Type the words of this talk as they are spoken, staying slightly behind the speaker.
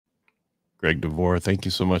Greg DeVore, thank you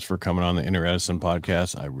so much for coming on the Inner Edison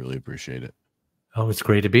podcast. I really appreciate it. Oh, it's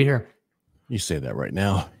great to be here. You say that right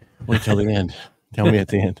now. Wait till the end. Tell me at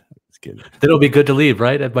the end. Just kidding. Then it'll be good to leave,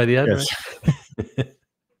 right? By the end, Yes. right?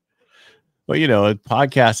 Well,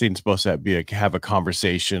 podcasting is supposed to have a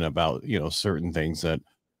conversation about, certain things that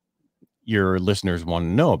your listeners want to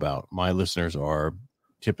know about. My listeners are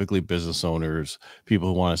typically business owners, people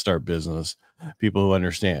who want to start business, people who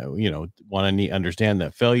understand, want to understand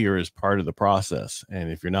that failure is part of the process.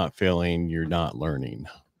 And if you're not failing, you're not learning.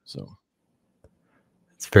 So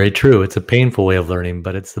it's very true. It's a painful way of learning,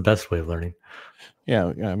 but it's the best way of learning.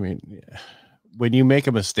 Yeah. I mean, when you make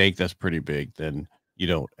a mistake that's pretty big, then you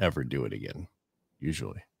don't ever do it again,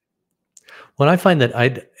 usually. Well, I find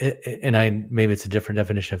that maybe it's a different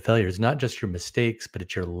definition of failure. It's not just your mistakes, but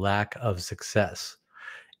it's your lack of success.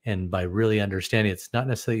 And by really understanding, it's not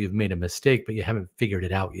necessarily you've made a mistake, but you haven't figured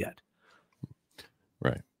it out yet.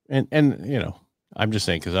 Right. And I'm just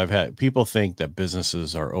saying, because I've had people think that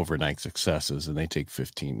businesses are overnight successes and they take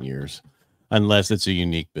 15 years, unless it's a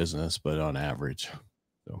unique business, but on average.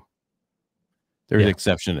 So there's an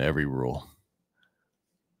exception to every rule.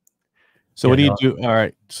 So what do you do? All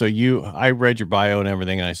right. So I read your bio and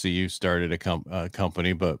everything, and I see you started a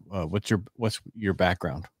company, but what's your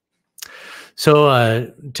background?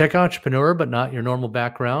 So tech entrepreneur, but not your normal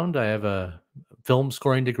background. I have a film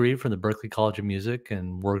scoring degree from the Berkeley College of Music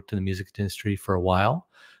and worked in the music industry for a while,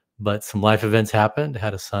 but some life events happened. I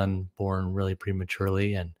had a son born really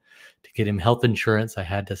prematurely, and to get him health insurance, I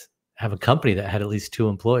had to have a company that had at least 2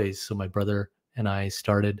 employees. So my brother and I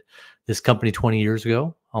started this company 20 years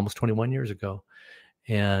ago, almost 21 years ago.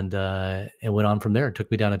 And it went on from there. It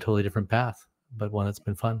took me down a totally different path, but one that's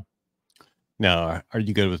been fun. Now, are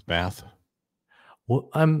you good with math? Well,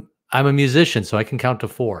 I'm a musician, so I can count to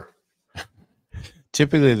 4.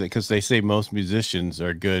 Typically, because they say most musicians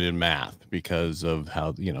are good in math because of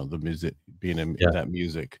how, the music being in that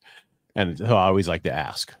music. And so I always like to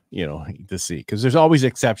ask, to see, because there's always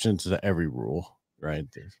exceptions to every rule, right?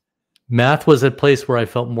 Math was a place where I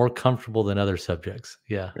felt more comfortable than other subjects.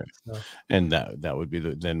 Yeah. Right. So. And that would be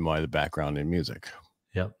then why the background in music.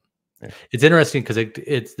 Yep. Yeah. It's interesting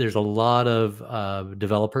because there's a lot of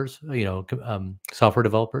developers, software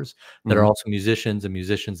developers that are also musicians, and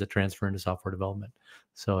musicians that transfer into software development.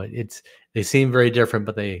 So they seem very different,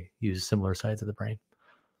 but they use similar sides of the brain.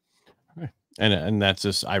 Right. And that's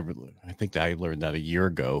just I think that I learned that a year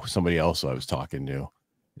ago. Somebody else I was talking to.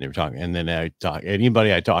 They were talking, and then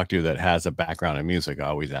anybody I talk to that has a background in music, I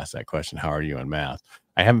always ask that question: how are you in math?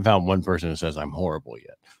 I haven't found one person who says I'm horrible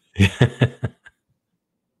yet.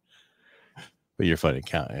 But you're funny.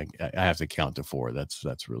 I have to count to 4.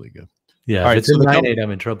 That's really good. Yeah. If it's in 9-8,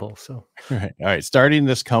 I'm in trouble. So all right. Starting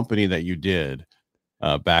this company that you did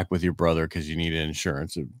back with your brother because you needed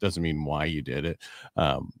insurance. It doesn't mean why you did it.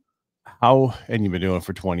 And you've been doing it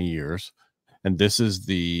for 20 years. And this is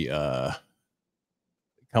the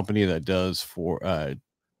company that does for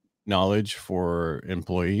knowledge for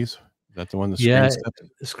employees. Is that the one?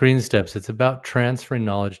 ScreenSteps. It's about transferring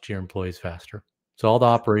knowledge to your employees faster. So all the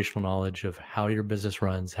operational knowledge of how your business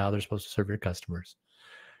runs, how they're supposed to serve your customers,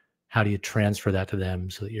 how do you transfer that to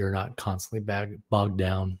them so that you're not constantly bogged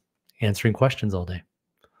down answering questions all day?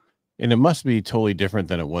 And it must be totally different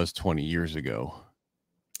than it was 20 years ago.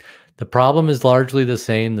 The problem is largely the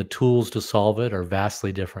same. The tools to solve it are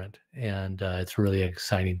vastly different. And it's really an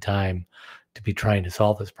exciting time to be trying to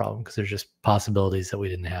solve this problem because there's just possibilities that we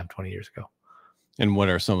didn't have 20 years ago. And what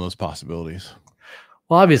are some of those possibilities?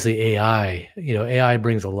 Well, obviously AI, AI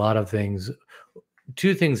brings a lot of things.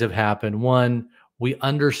 2 things have happened. One, we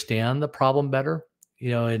understand the problem better,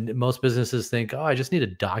 and most businesses think, oh, I just need to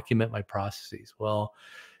document my processes. Well,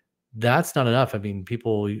 that's not enough. I mean,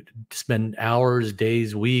 people spend hours,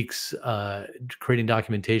 days, weeks creating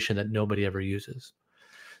documentation that nobody ever uses.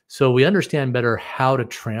 So we understand better how to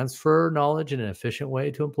transfer knowledge in an efficient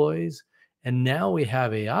way to employees. And now we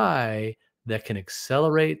have AI that can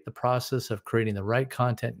accelerate the process of creating the right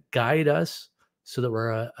content, guide us so that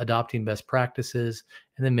we're adopting best practices,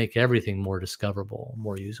 and then make everything more discoverable,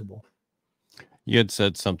 more usable. You had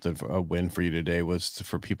said something for a win for you today was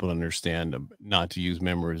for people to understand not to use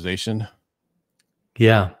memorization.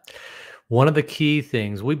 Yeah. One of the key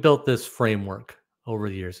things, we built this framework over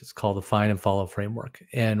the years. It's called the Find and Follow framework.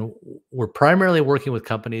 And we're primarily working with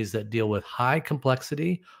companies that deal with high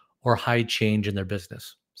complexity or high change in their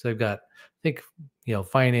business. So they've got,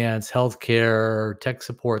 finance, healthcare, tech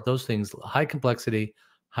support, those things, high complexity,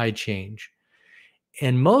 high change.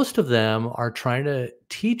 And most of them are trying to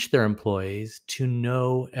teach their employees to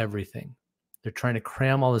know everything. They're trying to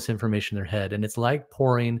cram all this information in their head. And it's like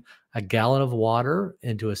pouring a gallon of water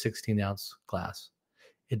into a 16-ounce glass.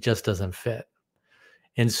 It just doesn't fit.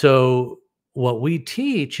 And so what we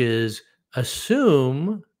teach is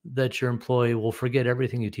assume that your employee will forget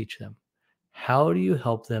everything you teach them. How do you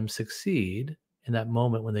help them succeed in that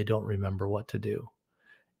moment when they don't remember what to do?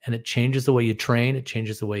 And it changes the way you train. It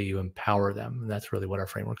changes the way you empower them. And that's really what our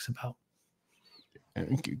framework's about.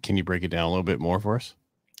 Can you break it down a little bit more for us?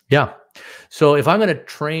 Yeah. So if I'm going to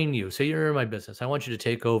train you, say you're in my business, I want you to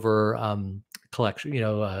take over collection,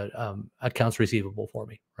 accounts receivable for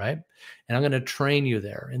me, right? And I'm going to train you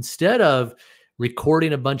there. Instead of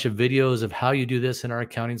recording a bunch of videos of how you do this in our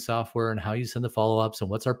accounting software and how you send the follow-ups and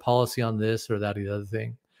what's our policy on this or that or the other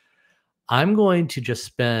thing, I'm going to just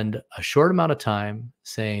spend a short amount of time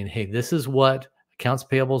saying, hey, this is what accounts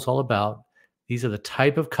payable is all about. These are the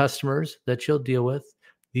type of customers that you'll deal with.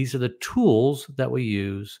 These are the tools that we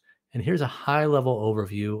use. And here's a high-level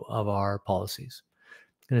overview of our policies.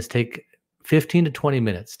 It's going to take 15 to 20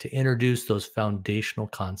 minutes to introduce those foundational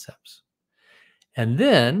concepts. And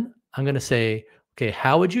then I'm going to say, okay,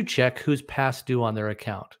 how would you check who's past due on their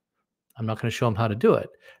account? I'm not going to show them how to do it.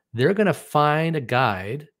 They're going to find a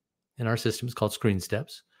guide in our system. It's called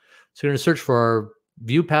ScreenSteps. So you're going to search for our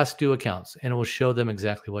view past due accounts, and it will show them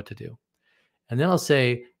exactly what to do. And then I'll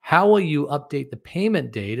say, how will you update the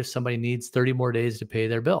payment date if somebody needs 30 more days to pay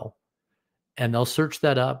their bill? And they'll search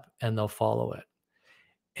that up and they'll follow it.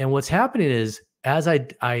 And what's happening is as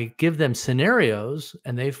I give them scenarios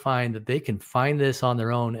and they find that they can find this on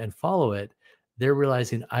their own and follow it, they're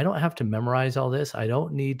realizing I don't have to memorize all this. I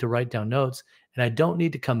don't need to write down notes, and I don't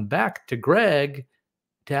need to come back to Greg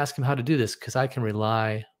to ask him how to do this because I can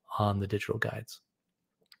rely on the digital guides.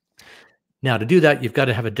 Now, to do that, you've got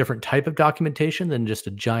to have a different type of documentation than just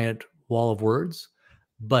a giant wall of words,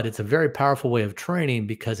 but it's a very powerful way of training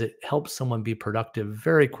because it helps someone be productive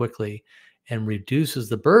very quickly and reduces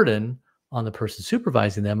the burden on the person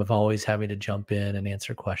supervising them of always having to jump in and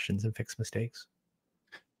answer questions and fix mistakes.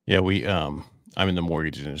 Yeah, I'm in the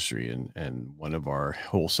mortgage industry, and one of our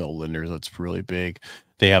wholesale lenders that's really big,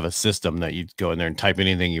 they have a system that you go in there and type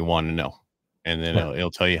anything you want to know, and then it'll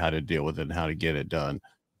tell you how to deal with it and how to get it done.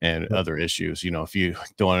 And other issues, if you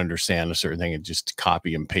don't understand a certain thing, and just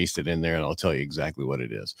copy and paste it in there, and I'll tell you exactly what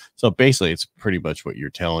it is. So basically, it's pretty much what you're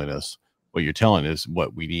telling us. What you're telling is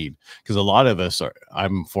what we need, because a lot of us are.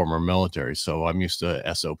 I'm former military, so I'm used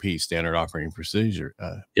to SOP, standard operating procedure.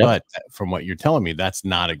 But from what you're telling me, that's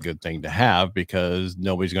not a good thing to have because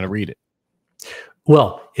nobody's going to read it.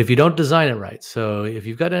 Well, if you don't design it right, so if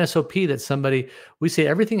you've got an SOP that we say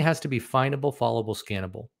everything has to be findable, followable,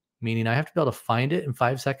 scannable. Meaning I have to be able to find it in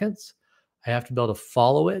 5 seconds. I have to be able to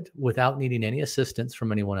follow it without needing any assistance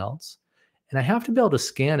from anyone else. And I have to be able to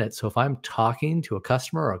scan it. So if I'm talking to a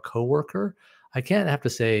customer or a coworker, I can't have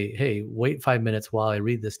to say, hey, wait 5 minutes while I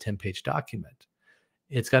read this 10-page document.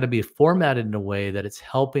 It's got to be formatted in a way that it's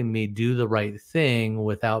helping me do the right thing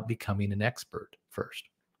without becoming an expert first.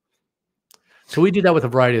 So we do that with a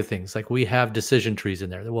variety of things. Like we have decision trees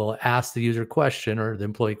in there that will ask the user question or the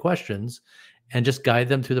employee questions and just guide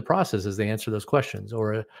them through the process as they answer those questions,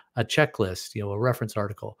 or a checklist, a reference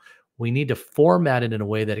article. We need to format it in a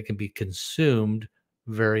way that it can be consumed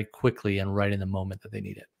very quickly and right in the moment that they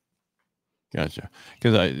need it. Gotcha.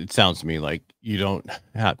 Because it sounds to me like they don't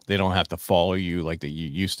have to follow you like that you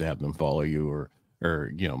used to have them follow you, or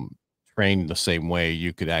train the same way.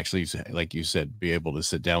 You could actually, like you said, be able to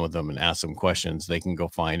sit down with them and ask them questions. They can go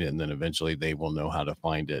find it, and then eventually they will know how to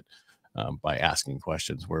find it. By asking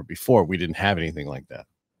questions, where before we didn't have anything like that.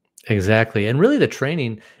 Exactly. And really the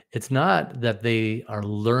training, it's not that they are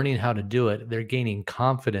learning how to do it. They're gaining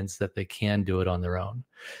confidence that they can do it on their own.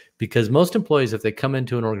 Because most employees, if they come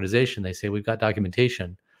into an organization, they say, we've got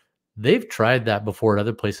documentation. They've tried that before at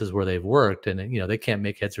other places where they've worked, and they can't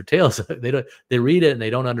make heads or tails. They read it and they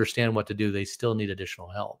don't understand what to do. They still need additional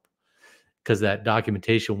help because that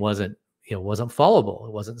documentation wasn't followable.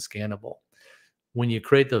 It wasn't scannable. When you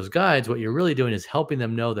create those guides, what you're really doing is helping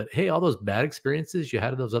them know that, hey, all those bad experiences you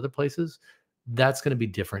had at those other places, that's going to be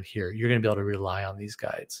different here. You're going to be able to rely on these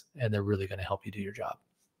guides, and they're really going to help you do your job.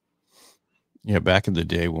 Yeah, back in the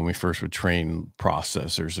day when we first would train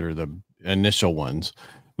processors, or the initial ones,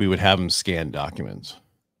 we would have them scan documents.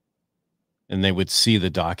 And they would see the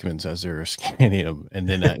documents as they were scanning them. And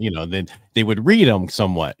then, then they would read them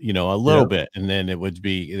somewhat, a little Yeah. bit, and then it would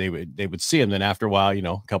be they would see them. Then after a while,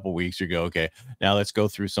 a couple of weeks, you go, okay, now let's go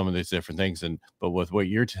through some of these different things. And but with what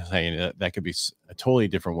you're saying, that could be a totally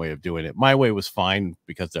different way of doing it. My way was fine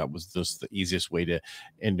because that was just the easiest way to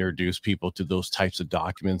introduce people to those types of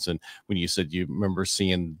documents. And when you said you remember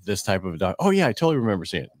seeing this type of oh yeah, I totally remember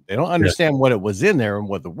seeing it. They don't Yeah. understand what it was in there and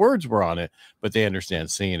what the words were on it, but they understand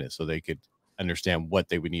seeing it, so they could understand what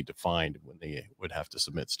they would need to find when they would have to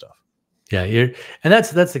submit stuff. Yeah, and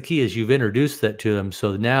that's the key is you've introduced that to them.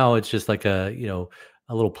 So now it's just like a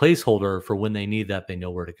little placeholder for when they need that, they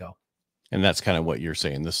know where to go. And that's kind of what you're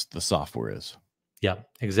saying the software is. Yeah,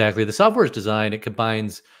 exactly. The software is designed, it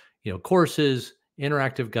combines, courses,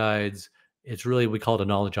 interactive guides. It's really, we call it a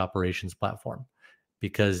knowledge operations platform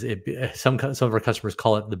because some of our customers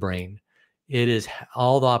call it the brain. It is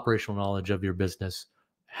all the operational knowledge of your business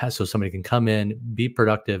so somebody can come in, be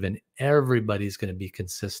productive, and everybody's going to be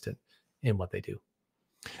consistent in what they do.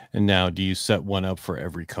 And now, do you set one up for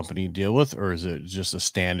every company you deal with, or is it just a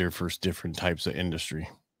standard for different types of industry?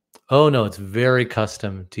 Oh, no, it's very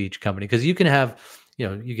custom to each company because you can have,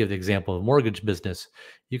 you give the example of mortgage business.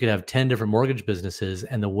 You can have 10 different mortgage businesses,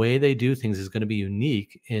 and the way they do things is going to be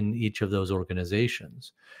unique in each of those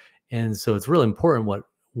organizations. And so it's really important what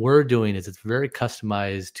we're doing is it's very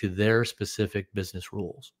customized to their specific business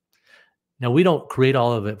rules. Now, we don't create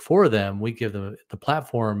all of it for them. We give them the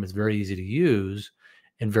platform is very easy to use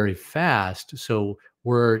and very fast. So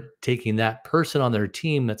we're taking that person on their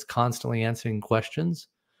team that's constantly answering questions,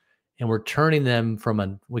 and we're turning them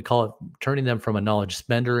from we call it turning them from a knowledge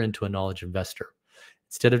spender into a knowledge investor.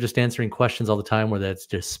 Instead of just answering questions all the time where that's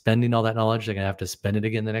just spending all that knowledge, they're going to have to spend it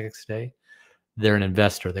again the next day. They're an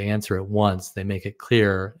investor. They answer it once, they make it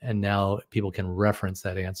clear, and now people can reference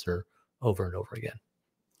that answer over and over again.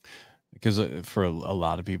 Because for a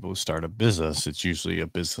lot of people who start a business, it's usually a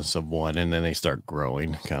business of one, and then they start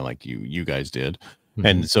growing, kind of like you guys did. Mhm.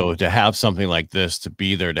 And so to have something like this to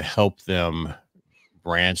be there to help them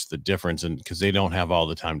branch the difference, and because they don't have all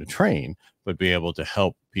the time to train, but be able to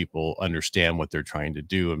help people understand what they're trying to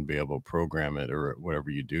do and be able to program it or whatever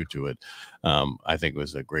you do to it, I think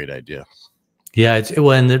was a great idea. Yeah,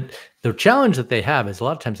 when the challenge that they have is a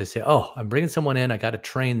lot of times they say, "Oh, I'm bringing someone in, I got to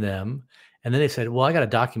train them," and then they said, "Well, I got to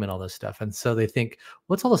document all this stuff," and so they think,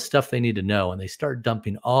 "What's all the stuff they need to know?" And they start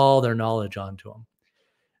dumping all their knowledge onto them.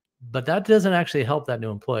 But that doesn't actually help that new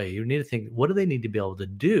employee. You need to think, what do they need to be able to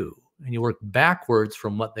do? And you work backwards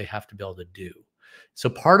from what they have to be able to do. So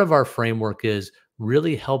part of our framework is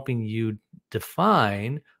really helping you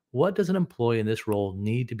define what does an employee in this role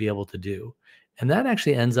need to be able to do. And that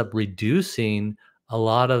actually ends up reducing a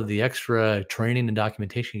lot of the extra training and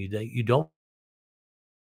documentation that you don't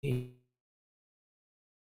need.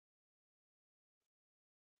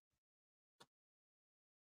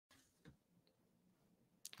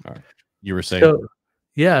 All right. You were saying? So,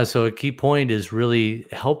 yeah, so a key point is really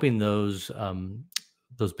helping those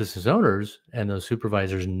business owners and those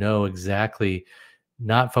supervisors know exactly,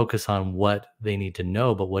 not focus on what they need to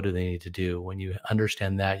know, but what do they need to do. When you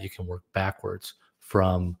understand that, you can work backwards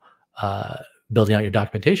from uh, building out your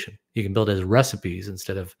documentation. You can build it as recipes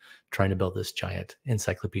instead of trying to build this giant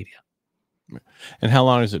encyclopedia. And how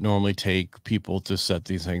long does it normally take people to set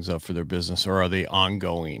these things up for their business, or are they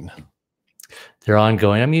ongoing? They're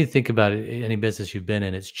ongoing. I mean, you think about it, any business you've been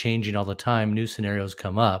in, it's changing all the time. New scenarios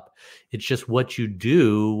come up. It's just what you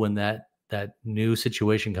do when that new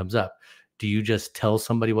situation comes up. Do you just tell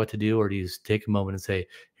somebody what to do, or do you take a moment and say,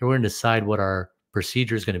 here, we're going to decide what our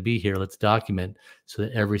procedure is going to be here. Let's document so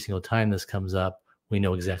that every single time this comes up, we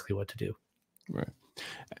know exactly what to do. Right.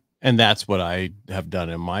 And that's what I have done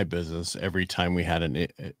in my business. Every time we had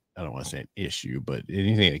I don't want to say an issue, but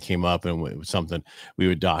anything that came up and it was something, we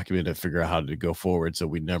would document and figure out how to go forward so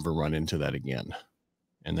we'd never run into that again.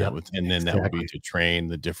 And that Yep, would, and then that would be to train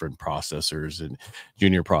the different processors and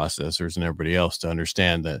junior processors and everybody else to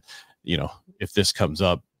understand that, if this comes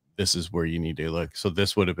up, this is where you need to look. So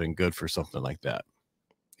this would have been good for something like that.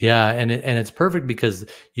 Yeah, and it's perfect because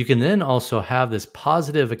you can then also have this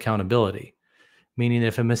positive accountability, meaning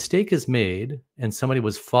if a mistake is made and somebody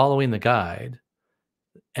was following the guide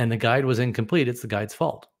and the guide was incomplete, it's the guide's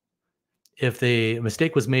fault. If the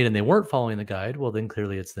mistake was made and they weren't following the guide, well, then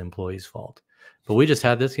clearly it's the employee's fault. But we just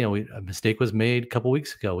had this, a mistake was made a couple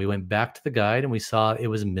weeks ago. We went back to the guide and we saw it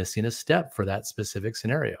was missing a step for that specific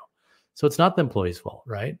scenario. So it's not the employee's fault,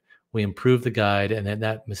 right? We improved the guide and then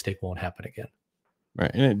that mistake won't happen again.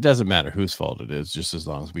 Right. And it doesn't matter whose fault it is, just as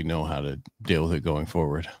long as we know how to deal with it going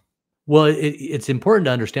forward. Well, it's important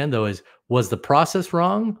to understand though, was the process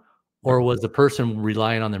wrong or was the person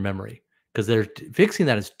relying on their memory? Because they're fixing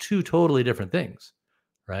that as two totally different things,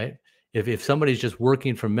 right? If somebody's just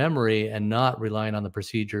working from memory and not relying on the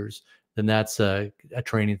procedures, then that's a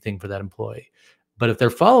training thing for that employee. But if they're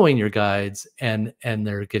following your guides and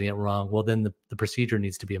they're getting it wrong, well, then the procedure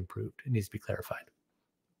needs to be improved. It needs to be clarified.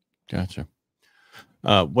 Gotcha.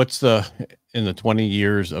 In the 20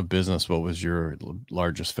 years of business, what was your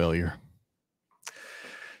largest failure?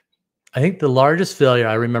 I think the largest failure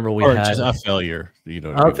I remember we had, just a failure, you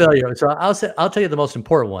know. a failure. So I'll tell you the most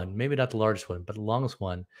important one, maybe not the largest one, but the longest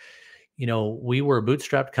one. We were a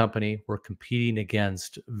bootstrapped company. We're competing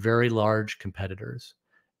against very large competitors.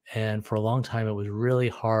 And for a long time, it was really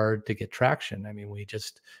hard to get traction. I mean, we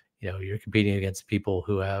just, you're competing against people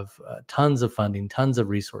who have tons of funding, tons of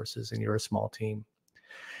resources, and you're a small team.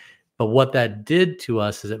 But what that did to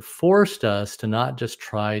us is it forced us to not just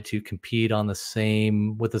try to compete with the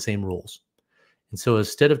same rules. And so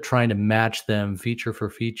instead of trying to match them feature for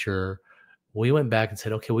feature, we went back and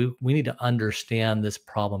said, okay, we need to understand this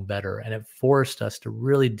problem better. And it forced us to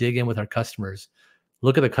really dig in with our customers,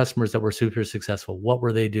 look at the customers that were super successful. What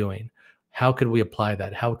were they doing? How could we apply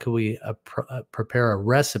that? How could we prepare a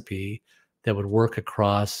recipe that would work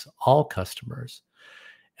across all customers?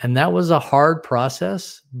 And that was a hard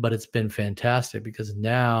process, but it's been fantastic because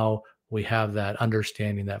now we have that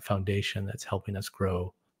understanding, that foundation that's helping us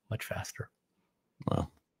grow much faster. Wow.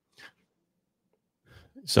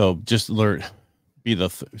 So just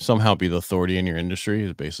somehow be the authority in your industry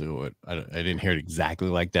is basically what I didn't hear it exactly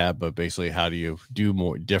like that, but basically how do you do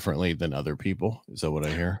more differently than other people? Is that what I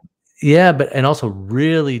hear? Yeah, and also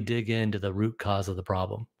really dig into the root cause of the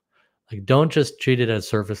problem. Like, don't just treat it at a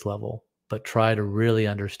surface level, but try to really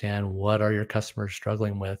understand what are your customers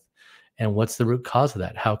struggling with and what's the root cause of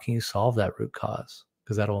that? How can you solve that root cause?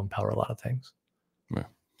 Because that'll empower a lot of things. Yeah.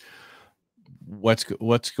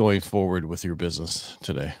 What's going forward with your business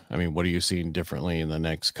today? I mean, what are you seeing differently in the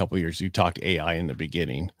next couple of years? You talked AI in the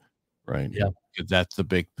beginning, right? Yeah. That's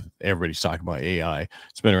everybody's talking about AI.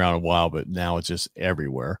 It's been around a while, but now it's just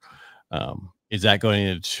everywhere. Is that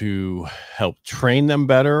going to help train them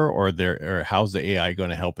better, or how's the AI going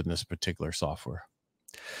to help in this particular software?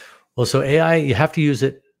 Well, so AI, you have to use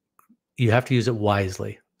it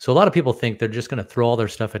wisely. So a lot of people think they're just going to throw all their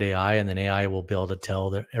stuff at AI and then AI will be able to tell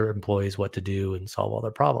their employees what to do and solve all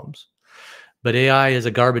their problems. But AI is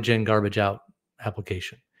a garbage in, garbage out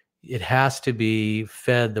application. It has to be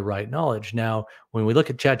fed the right knowledge. Now, when we look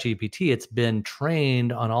at ChatGPT, it's been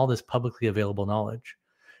trained on all this publicly available knowledge.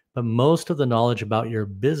 But most of the knowledge about your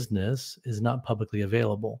business is not publicly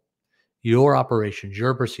available. Your operations,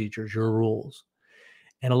 your procedures, your rules.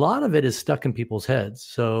 And a lot of it is stuck in people's heads.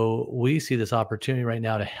 So we see this opportunity right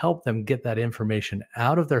now to help them get that information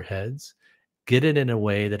out of their heads, get it in a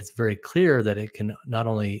way that it's very clear that it can not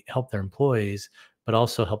only help their employees, but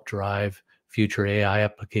also help drive future AI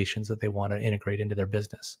applications that they want to integrate into their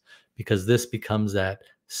business, because this becomes that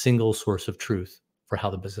single source of truth for how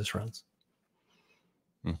the business runs.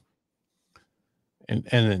 And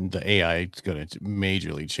then the AI is going to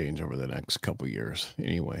majorly change over the next couple of years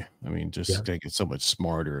anyway. I mean, just they get so much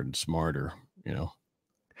smarter and smarter,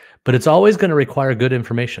 But it's always going to require good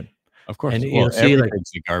information. Of course. And well,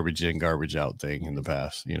 everything's a garbage in, garbage out thing in the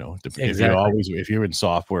past, Exactly. If you're in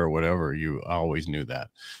software or whatever, you always knew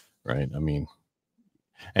that, right? I mean,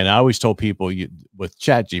 and I always told people with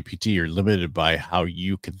ChatGPT, you're limited by how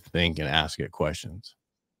you can think and ask it questions.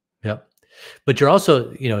 Yep. But you're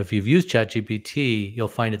also, if you've used ChatGPT, you'll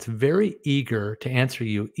find it's very eager to answer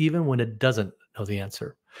you, even when it doesn't know the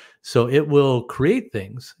answer. So it will create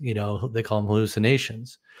things, they call them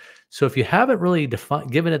hallucinations. So if you haven't really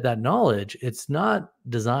given it that knowledge, it's not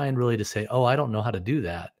designed really to say, oh, I don't know how to do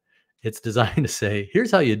that. It's designed to say,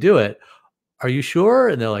 here's how you do it. Are you sure?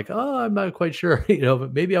 And they're like, oh, I'm not quite sure,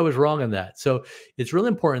 but maybe I was wrong on that. So it's really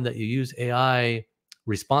important that you use AI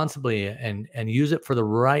responsibly and use it for the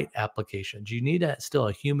right applications. You need still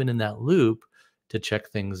a human in that loop to check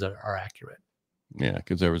things that are accurate. Yeah,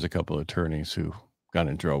 because there was a couple of attorneys who got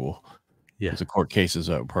in trouble. Yeah, the court cases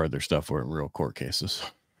that part of their stuff weren't real court cases.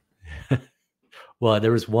 Well,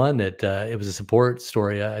 there was one that it was a support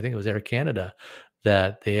story. I think it was Air Canada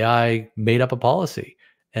that the AI made up a policy,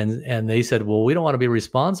 and they said, well, we don't want to be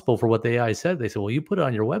responsible for what the AI said. They said, well, you put it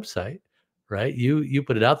on your website, right? You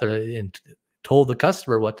put it out there and told the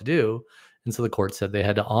customer what to do. And so the court said they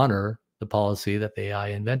had to honor the policy that the AI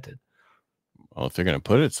invented. Well, if they're going to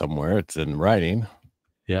put it somewhere, it's in writing.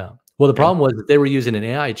 Yeah. Well, the problem was that they were using an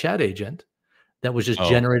AI chat agent that was just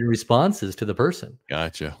generating responses to the person.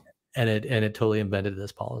 Gotcha. And it totally invented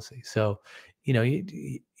this policy. So,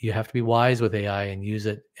 you have to be wise with AI and use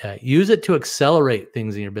it to accelerate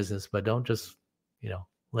things in your business, but don't just,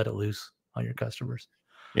 let it loose on your customers.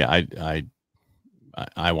 Yeah. I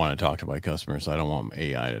I want to talk to my customers. I don't want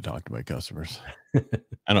AI to talk to my customers.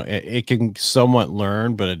 I don't. It can somewhat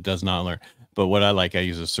learn, but it does not learn. But what I like, I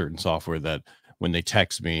use a certain software that when they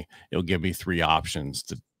text me, it'll give me 3 options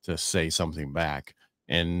to say something back,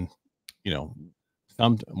 and you know,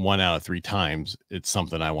 some 1 out of 3 times it's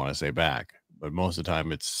something I want to say back, but most of the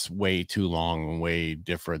time it's way too long and way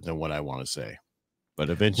different than what I want to say. But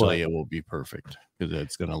Well, eventually it will be perfect because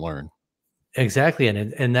it's going to learn. exactly,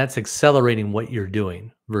 and that's accelerating what you're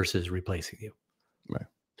doing versus replacing you. Right.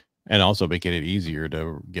 And also making it easier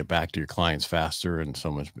to get back to your clients faster and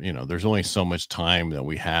so much, there's only so much time that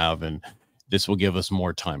we have, and this will give us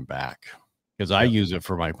more time back because I Yep. use it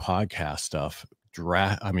for my podcast stuff.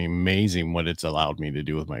 Amazing what it's allowed me to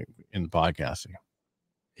do with in podcasting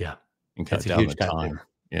Yeah. and cut That's a down the huge time time. saver.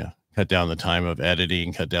 Yeah. Cut down the time of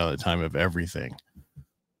editing, cut down the time of everything.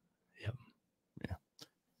 Yep. Yeah.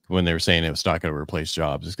 When they were saying it's not going to replace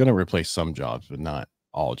jobs, it's going to replace some jobs, but not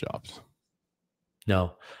all jobs.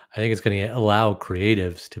 No, I think it's going to allow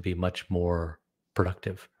creatives to be much more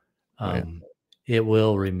productive. Oh, yeah. It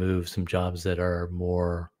will remove some jobs that are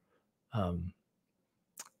more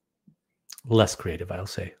less creative. I'll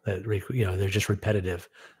say that they're just repetitive.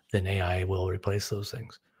 Then AI will replace those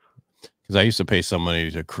things. Because I used to pay somebody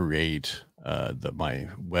to create my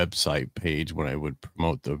website page when I would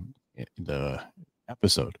promote the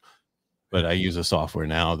episode, but I use a software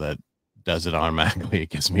now that does it automatically. It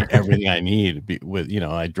gives me everything I need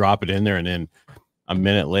I drop it in there, and then a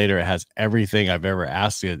minute later it has everything I've ever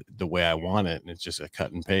asked it the way I want it, and it's just a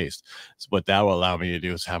cut and paste. So what that will allow me to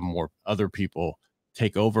do is have more other people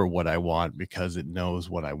take over what I want because it knows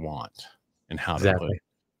what I want and how to put Exactly. it.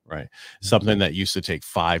 Right. Something that used to take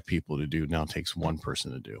 5 people to do now takes 1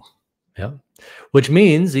 person to do. Yeah. Which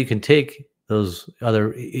means you can take those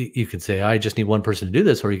other, you can say, I just need 1 person to do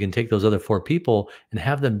this, or you can take those other 4 people and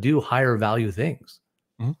have them do higher value things.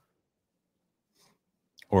 Mhm.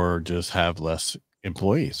 Or just have less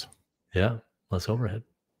employees. Yeah. Less overhead.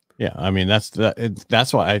 Yeah. I mean, that's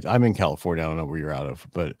why I'm in California. I don't know where you're out of,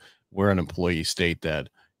 but we're an employee state that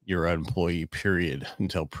you're an employee, period,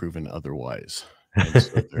 until proven otherwise. And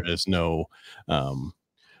so there is no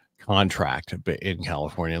contract in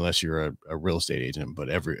California unless you're a real estate agent. But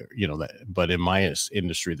but in my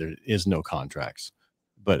industry, there is no contracts.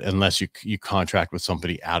 But unless you contract with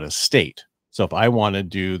somebody out of state. So if I want to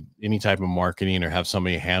do any type of marketing or have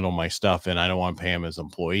somebody handle my stuff and I don't want to pay them as an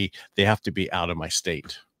employee, they have to be out of my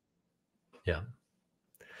state. Yeah.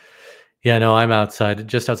 Yeah. No, I'm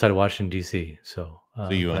just outside of Washington, D.C. So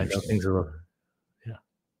you I know understand. things are a little,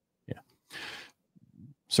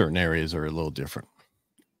 Certain areas are a little different.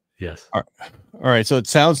 yes. All right. So it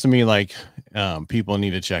sounds to me like people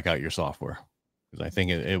need to check out your software because I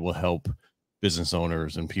think it will help business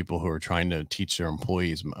owners and people who are trying to teach their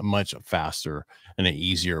employees a much faster and an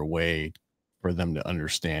easier way for them to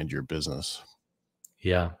understand your business.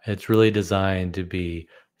 Yeah. It's really designed to be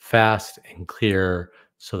fast and clear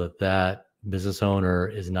so that business owner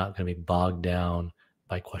is not going to be bogged down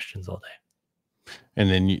by questions all day. And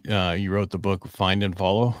then you wrote the book Find and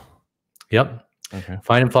Follow. Yep. Okay.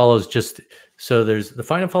 Find and follow is there's the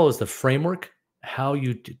find and follow is the framework, how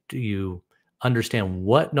you understand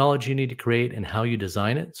what knowledge you need to create and how you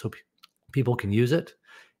design it so people can use it.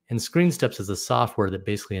 And ScreenSteps is the software that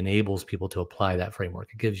basically enables people to apply that framework.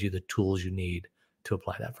 It gives you the tools you need to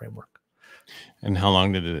apply that framework. And how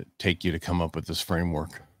long did it take you to come up with this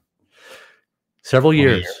framework? Several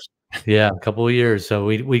years. Yeah, a couple of years. So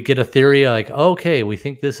we get a theory like, okay, we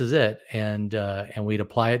think this is it, and we'd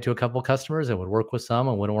apply it to a couple of customers, and would work with some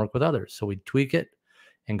and wouldn't work with others. So we'd tweak it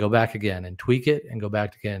and go back again, and tweak it and go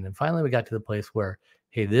back again, and finally we got to the place where,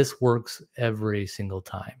 hey, this works every single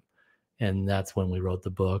time, and that's when we wrote the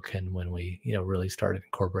book and when we really started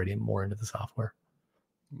incorporating more into the software.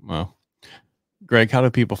 Well, Greg, how do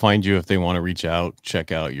people find you if they want to reach out,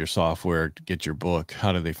 check out your software, get your book?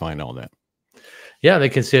 How do they find all that? Yeah, they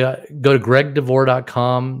can see, go to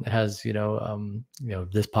gregdevore.com. It has,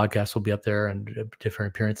 this podcast will be up there and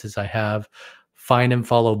different appearances I have.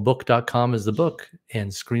 Findandfollowbook.com is the book,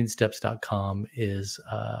 and ScreenSteps.com is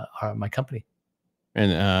my company.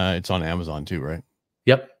 And it's on Amazon too, right?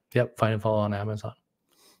 Yep. Find and Follow on Amazon.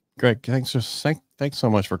 Greg, thanks so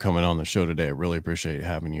much for coming on the show today. I really appreciate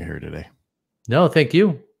having you here today. No, thank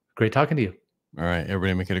you. Great talking to you. All right,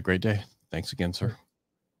 everybody make it a great day. Thanks again, sir.